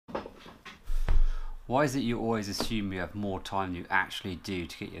Why is it you always assume you have more time than you actually do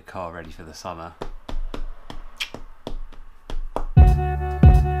to get your car ready for the summer?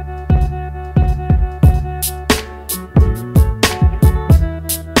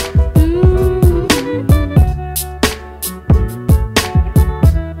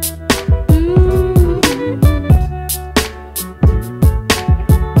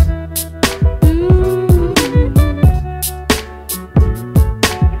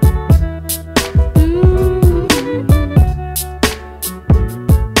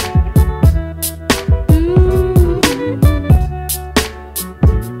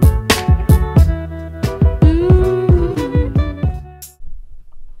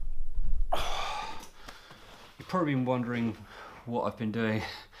 Probably been wondering what I've been doing.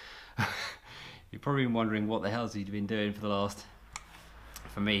 You've probably been wondering what the hell's he been doing for the last,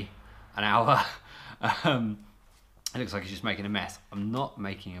 for me, an hour. It looks like he's just making a mess. I'm not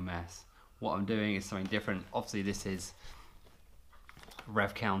making a mess. What I'm doing is something different. Obviously this is a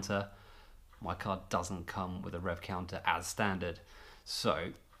rev counter. My car doesn't come with a rev counter as standard. So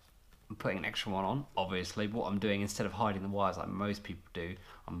I'm putting an extra one on. Obviously what I'm doing, instead of hiding the wires like most people do,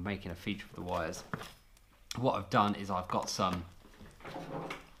 I'm making a feature for the wires. What I've done is I've got some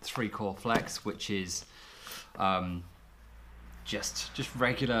 3-core flex, which is just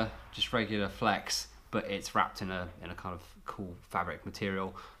regular flex, but it's wrapped in a kind of cool fabric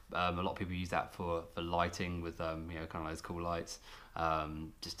material. A lot of people use that for lighting with you know, kind of those cool lights,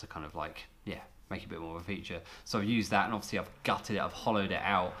 just to kind of like, yeah, make it a bit more of a feature. So I've used that, and obviously I've gutted it, I've hollowed it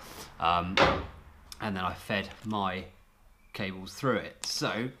out, and then I fed my cables through it.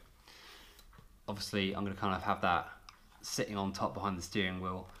 So obviously I'm going to kind of have that sitting on top behind the steering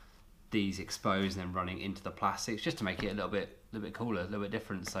wheel, these exposed and then running into the plastics, just to make it a little bit cooler, a little bit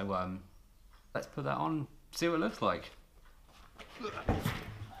different. So let's put that on, see what it looks like.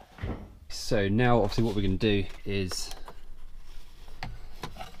 So now obviously what we're going to do is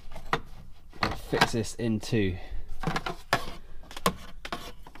fix this into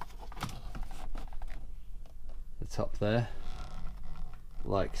the top there,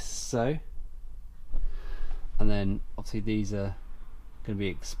 like so. And then obviously these are going to be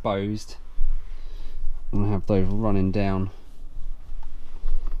exposed. I'm going to have those running down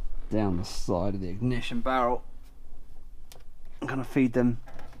the side of the ignition barrel. I'm going to feed them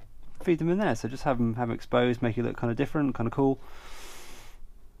in there. So just have them exposed, make it look kind of different, kind of cool.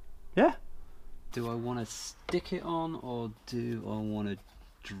 Yeah. Do I want to stick it on, or do I want to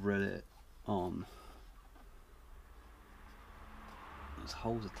drill it on? Those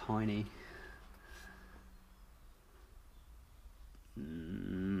holes are tiny.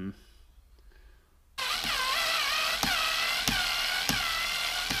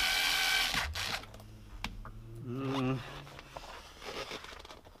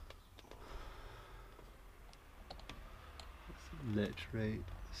 Literally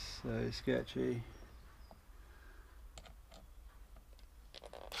so sketchy.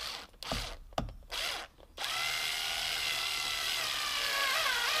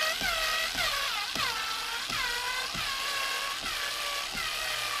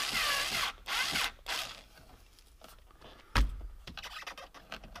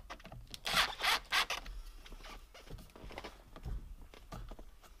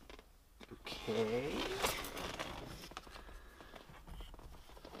 Okay.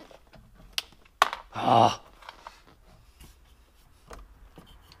 Ah.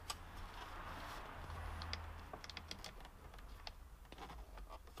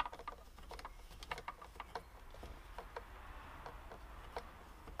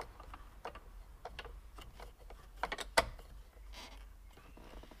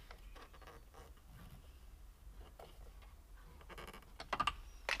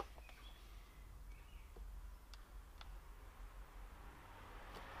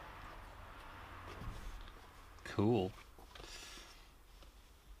 Cool.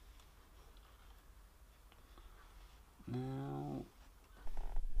 Now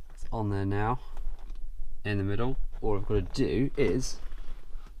it's on there now, in the middle. All I've got to do is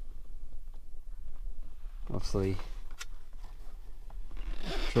obviously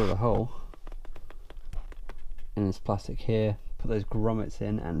drill a hole in this plastic here, put those grommets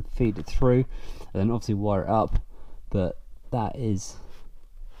in and feed it through, and then obviously wire it up. But that is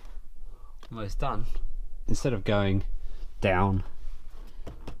almost done. Instead of going down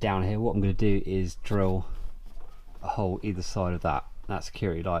here, what I'm going to do is drill a hole either side of that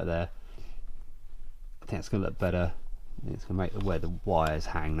security light there. I think it's going to look better. It's going to make where the wires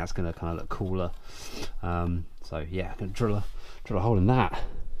hang, that's going to kind of look cooler. So yeah, I'm going to drill a hole in that.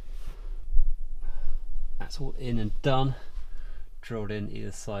 That's all in and done. drilled in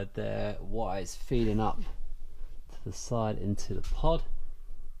either side there. Wires feeding up to the side into the pod.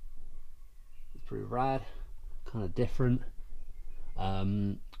 It's pretty rad, kind of different.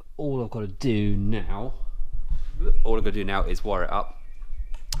 All I've got to do now is wire it up.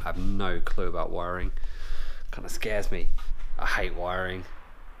 I have no clue about wiring. Kind of scares me. I hate wiring.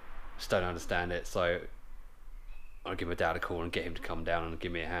 Just don't understand it. So I'll give my dad a call and get him to come down and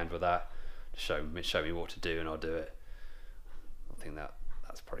give me a hand with that. Show me what to do, and I'll do it. I think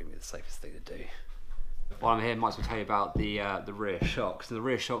that's probably the safest thing to do. While I'm here, I might as well tell you about the rear shocks. So the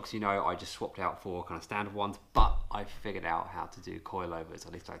rear shocks, you know, I just swapped out for kind of standard ones, but I figured out how to do coilovers.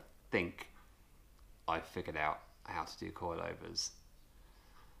 At least I think I figured out how to do coilovers.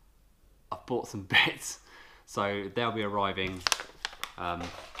 I've bought some bits, so they'll be arriving.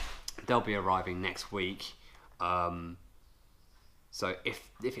 They'll be arriving next week. So if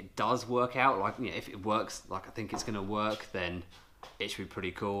it does work out, like, you know, if it works like I think it's going to work, then it should be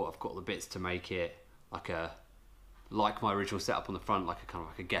pretty cool. I've got the bits to make it like my original setup on the front, like a kind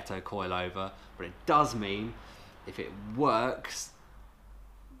of like a ghetto coilover. But it does mean if it works,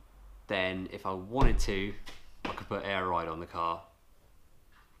 then if I wanted to, I could put air ride on the car.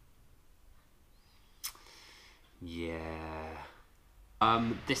 Yeah.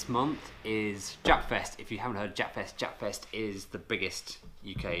 This month is Japfest. If you haven't heard of Japfest, Japfest is the biggest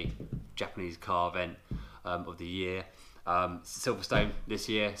UK Japanese car event of the year. Silverstone this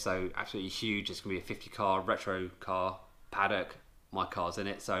year, so absolutely huge. It's going to be a 50 car retro car paddock. My car's in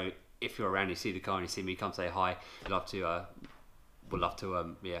it, so if you're around, you see the car and you see me, come say hi. We'd love to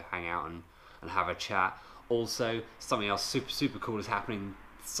hang out and have a chat. Also, something else super cool is happening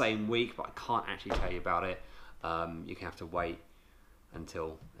the same week, but I can't actually tell you about it. You can have to wait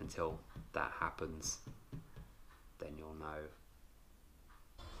until that happens, then you'll know.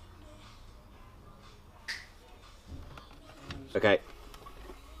 Okay,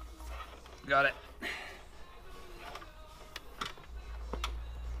 got it.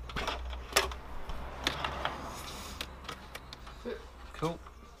 Cool.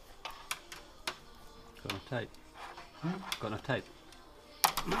 Got enough tape. Got enough tape.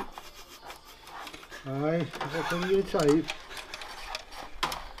 Aye, I've got plenty of tape.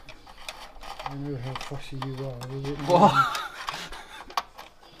 I know how fussy you are. What?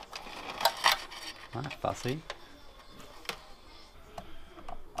 That's fussy.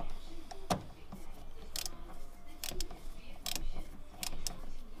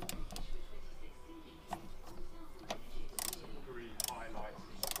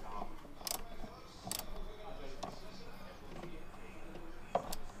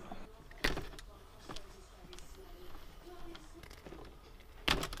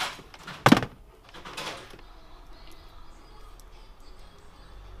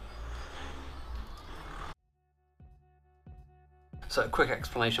 So a quick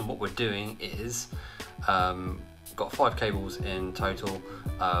explanation, what we're doing is, got 5 cables in total,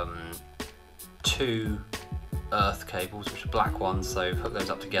 2 earth cables, which are black ones, so hook those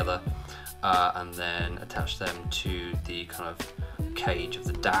up together and then attach them to the kind of cage of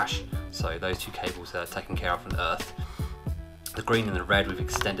the dash. So those 2 cables are taken care of on earth. The green and the red, we've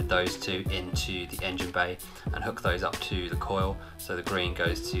extended those 2 into the engine bay and hook those up to the coil. So the green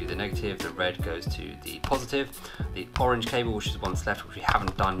goes to the negative, the red goes to the positive. The orange cable, which is the one that's left, which we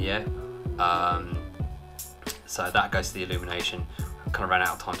haven't done yet, so that goes to the illumination. I kind of ran out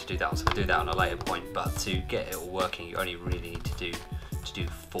of time to do that, so we'll do that on a later point. But to get it all working, you only really need to do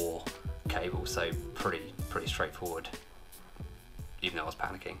 4 cables, so pretty straightforward. Even though I was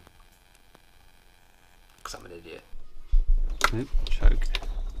panicking, because I'm an idiot. Oop, choke.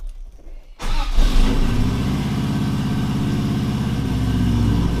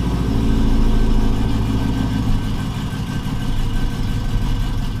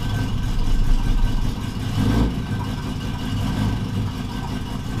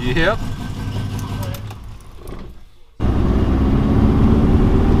 Yep.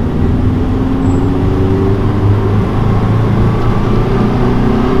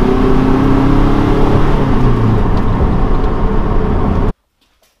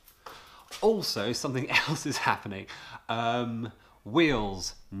 Also, something else is happening.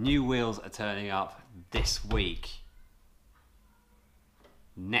 Wheels, new wheels are turning up this week.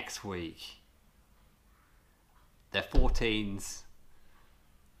 Next week. They're 14s.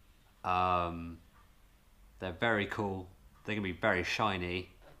 They're very cool. They're gonna be very shiny.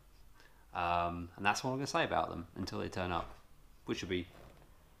 And that's what I'm gonna say about them until they turn up, which will be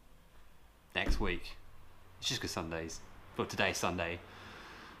next week. It's just because Sundays. Well, today's Sunday.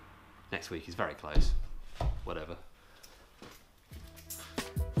 Next week is very close. Whatever.